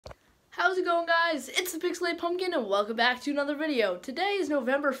How's it going, guys? It's the Pixelated Pumpkin and welcome back to another video. Today is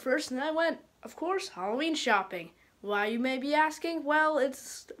November 1st and I went, of course, Halloween shopping. Why, you may be asking? Well,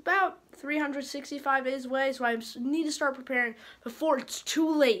 it's about 365 days away, so I need to start preparing before it's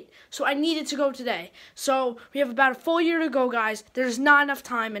too late. So I needed to go today. So we have about a full year to go, guys. There's not enough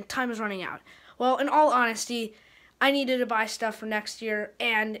time and time is running out. Well, in all honesty, I needed to buy stuff for next year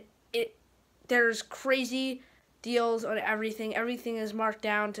and there's crazy deals on everything. Everything is marked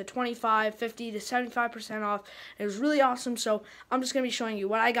down to 25, 50 to 75% off. It was really awesome, so I'm just going to be showing you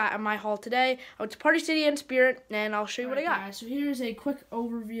what I got in my haul today. I went to Party City and Spirit, and I'll show you what I got. Guys, so here's a quick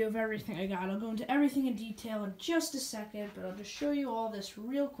overview of everything I got. I'll go into everything in detail in just a second, but I'll just show you all this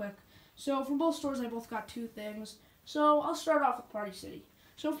real quick. So from both stores, I both got two things. So I'll start off with Party City.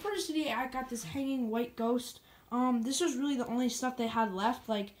 So for Party City, I got this hanging white ghost. This was really the only stuff they had left.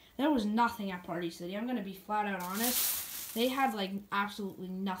 Like, there was nothing at Party City. I'm going to be flat out honest. They had, like, absolutely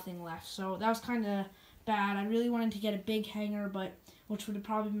nothing left. So that was kind of bad. I really wanted to get a big hanger, which would have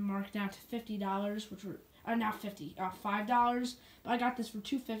probably been marked down to $50, which were, not 50, $5. But I got this for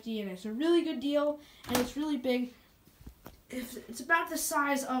 $2.50, and it's a really good deal, and it's really big. It's about the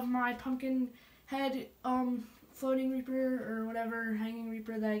size of my pumpkin head floating reaper or whatever hanging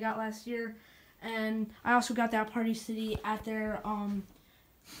reaper that I got last year. And I also got that Party City at their 50%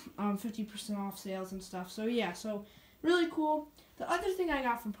 off sales and stuff. So yeah, so really cool. The other thing I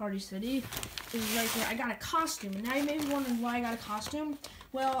got from Party City is right here. I got a costume. And now you may be wondering why I got a costume.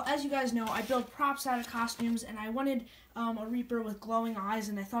 Well, as you guys know, I build props out of costumes, and I wanted a Reaper with glowing eyes,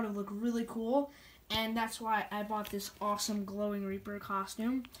 and I thought it would look really cool. And that's why I bought this awesome glowing Reaper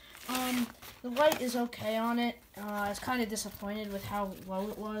costume. The light is okay on it. I was kind of disappointed with how low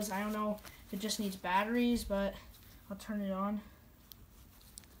it was. I don't know if it just needs batteries, but I'll turn it on.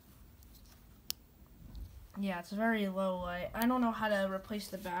 Yeah, it's a very low light. I don't know how to replace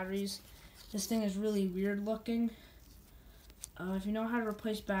the batteries. This thing is really weird looking. If you know how to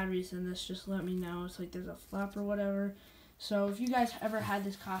replace batteries in this, just let me know. It's like there's a flap or whatever. So if you guys ever had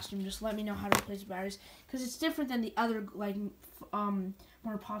this costume, just let me know how to replace batteries, because it's different than the other like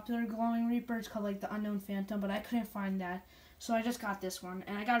more popular glowing Reaper. It's called like the Unknown Phantom, but I couldn't find that, so I just got this one,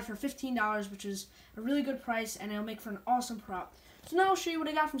 and I got it for $15, which is a really good price, and it'll make for an awesome prop. So now I'll show you what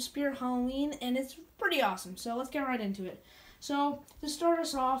I got from Spirit Halloween, and it's pretty awesome. So let's get right into it. So to start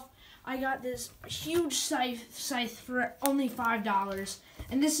us off, I got this huge scythe for only $5,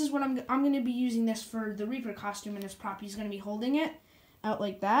 and this is what I'm going to be using this for the Reaper costume in this prop. He's going to be holding it out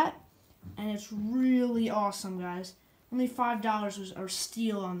like that, and it's really awesome, guys. Only $5 was a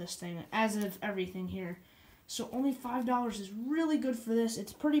steal on this thing, as of everything here. So only $5 is really good for this.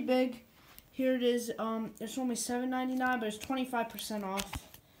 It's pretty big. Here it is. It's only $7.99, but it's 25% off,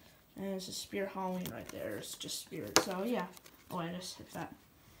 and it's a Spirit Halloween right there. It's just Spirit. So yeah. Oh, I just hit that.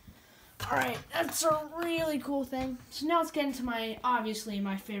 Alright, that's a really cool thing. So now let's get into obviously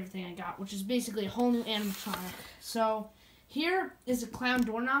my favorite thing I got, which is basically a whole new animatronic. So here is a clown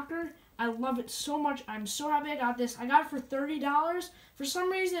door knocker. I love it so much. I'm so happy I got this. I got it for $30. For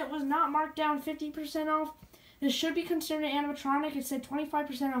some reason, it was not marked down 50% off. This should be considered an animatronic. It said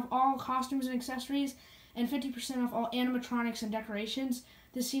 25% off all costumes and accessories and 50% off all animatronics and decorations.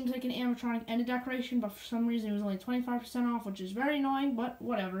 This seems like an animatronic and a decoration, but for some reason it was only 25% off, which is very annoying, but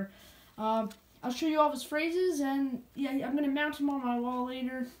whatever. I'll show you all of his phrases, and yeah, I'm going to mount him on my wall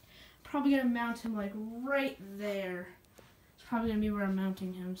later. Probably going to mount him like right there. It's probably going to be where I'm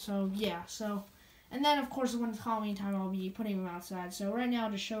mounting him. So yeah, and then of course when it's Halloween time, I'll be putting him outside. So right now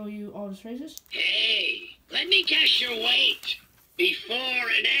I'll just show you all of his phrases. Hey, let me guess your weight. Before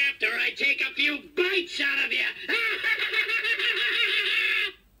and after I take a few bites out of you.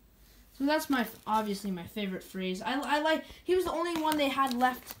 So that's obviously my favorite phrase. I like, he was the only one they had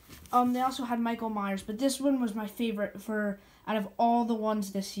left. They also had Michael Myers, but this one was my favorite out of all the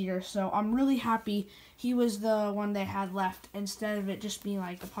ones this year. So I'm really happy he was the one they had left instead of it just being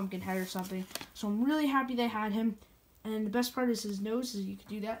like a pumpkin head or something. So I'm really happy they had him. And the best part is his nose, is you could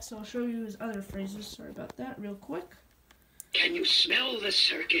do that. So I'll show you his other phrases. Sorry about that, real quick. Can you smell the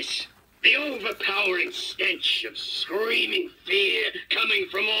circus? The overpowering stench of screaming fear coming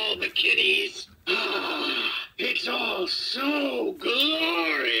from all the kiddies. Ah, it's all so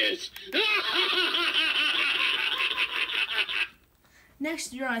glorious.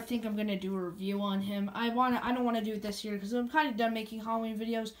 Next year, I think I'm gonna do a review on him. I don't want to do it this year because I'm kind of done making Halloween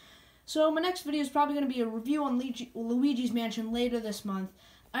videos. So my next video is probably gonna be a review on Luigi's Mansion later this month.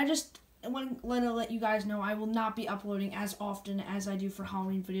 I just want to let you guys know I will not be uploading as often as I do for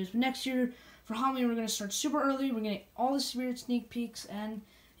Halloween videos. But next year, for Halloween, we're going to start super early. We're going to get all the Spirit sneak peeks. And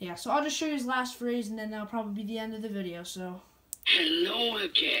yeah, so I'll just show you his last phrase, and then that'll probably be the end of the video. So Hello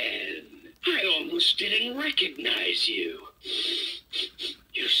again. almost didn't recognize you.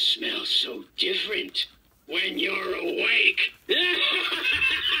 You smell so different when you're awake.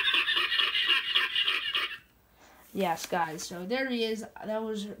 Yes, guys. So there he is.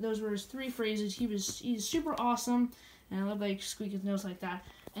 Those were his 3 phrases. He's super awesome, and I love like squeak his nose like that.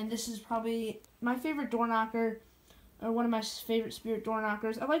 And this is probably my favorite door knocker, or one of my favorite spirit door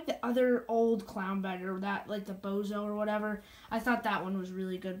knockers. I like the other old clown better, that like the Bozo or whatever. I thought that one was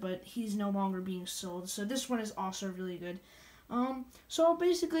really good, but he's no longer being sold. So this one is also really good. So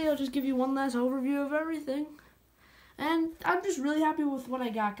basically, I'll just give you one last overview of everything. And I'm just really happy with what I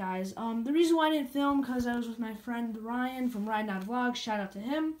got, guys. The reason why I didn't film, because I was with my friend Ryan from Riding Out Vlogs. Shout out to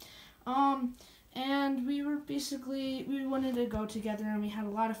him. And we wanted to go together, and we had a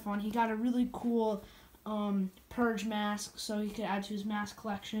lot of fun. He got a really cool Purge mask, so he could add to his mask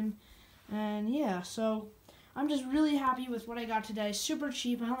collection. And yeah, so I'm just really happy with what I got today. Super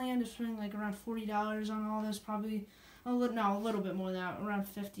cheap. I only ended up spending like around $40 on all this, probably a little bit more than that, around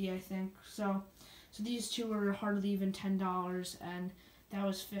 $50, I think. So these two were hardly even $10, and that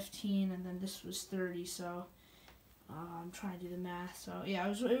was $15, and then this was $30. So I'm trying to do the math. So yeah,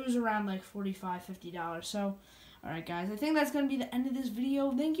 it was around like $45, $50. So all right, guys, I think that's gonna be the end of this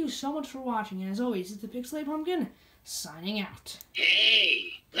video. Thank you so much for watching, and as always, it's the Pixelated Pumpkin signing out.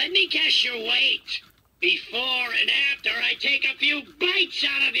 Hey, let me guess your weight. Before and after I take a few bites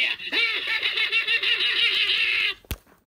out of you.